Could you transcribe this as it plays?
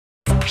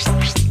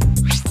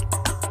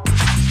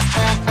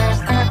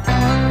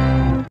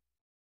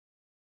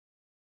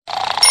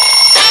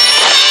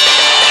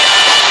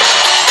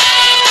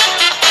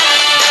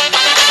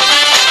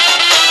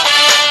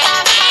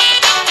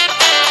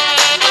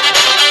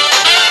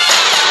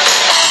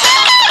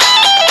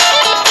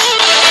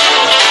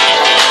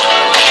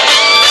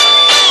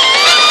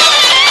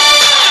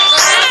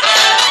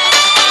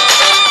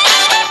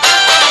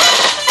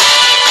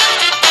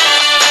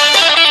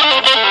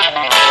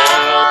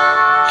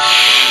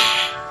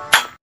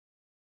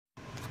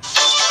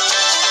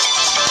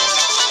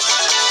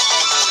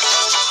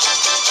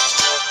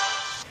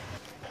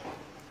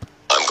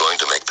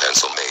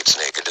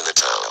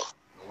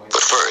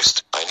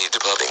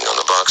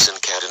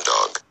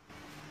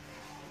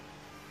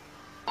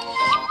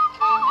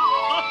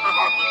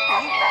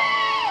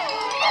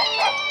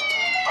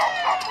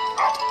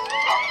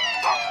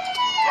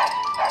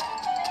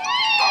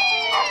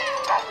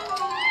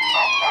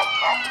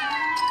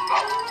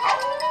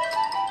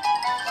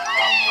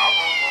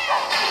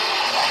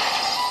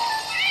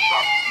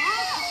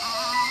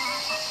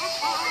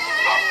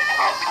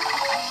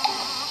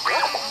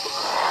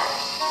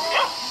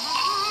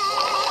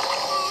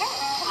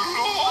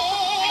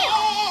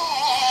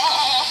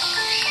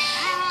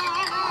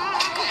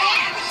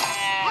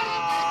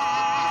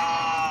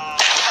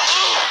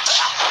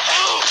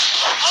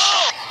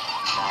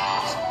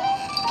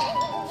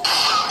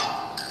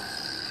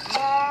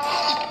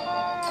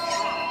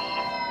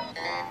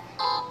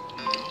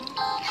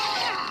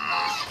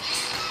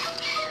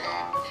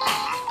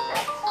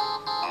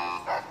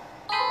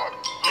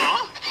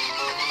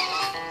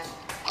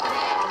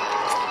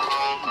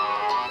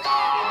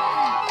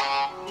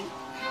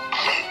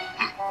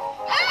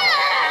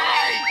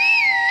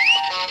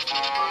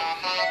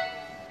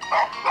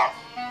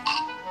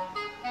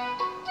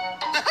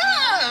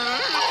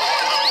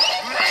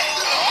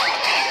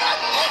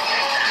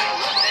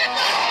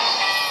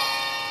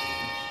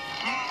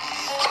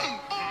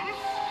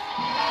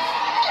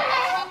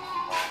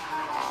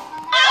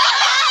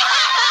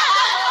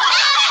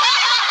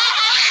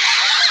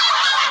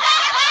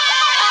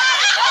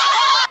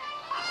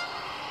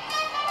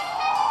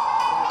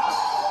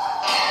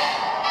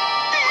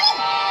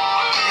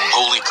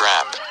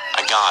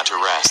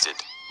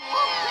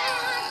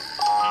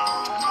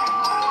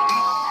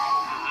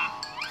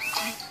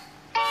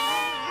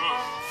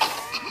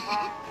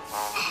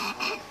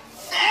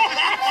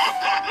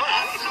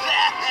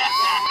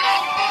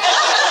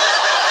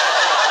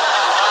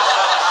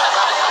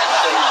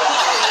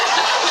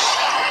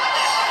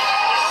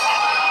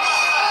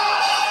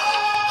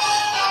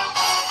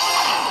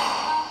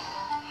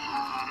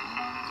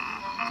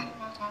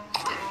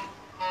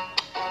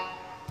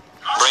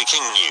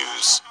Breaking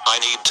news. I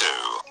need to.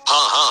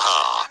 Ha ha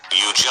ha.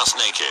 You just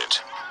naked.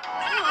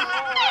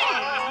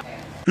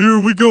 Here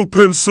we go,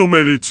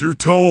 Pencilmate, it's your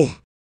towel.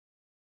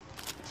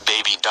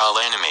 Baby doll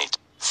animate.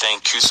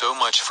 Thank you so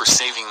much for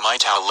saving my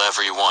towel,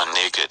 everyone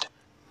naked.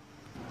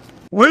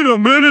 Wait a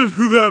minute,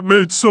 who that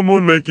made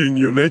someone making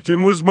you naked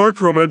was Mark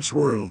Romance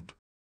World.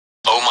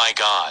 Oh my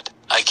god.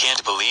 I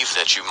can't believe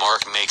that you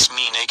Mark makes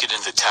me naked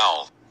in the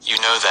towel. You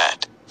know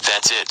that.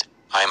 That's it.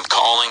 I'm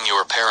calling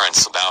your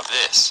parents about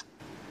this.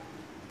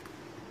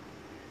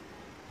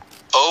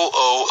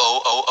 Oh.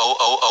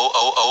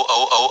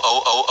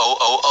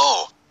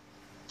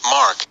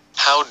 Mark,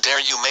 how dare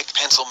you make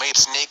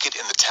Pencilmates naked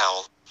in the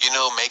towel? You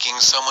know making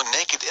someone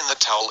naked in the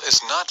towel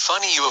is not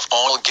funny. You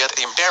all get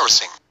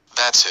embarrassing.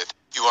 That's it.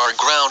 You are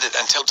grounded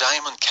until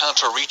Diamond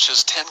Counter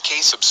reaches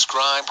 10k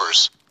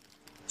subscribers.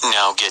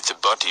 Now get the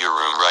butt to your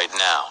room right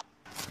now.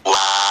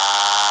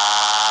 Wow.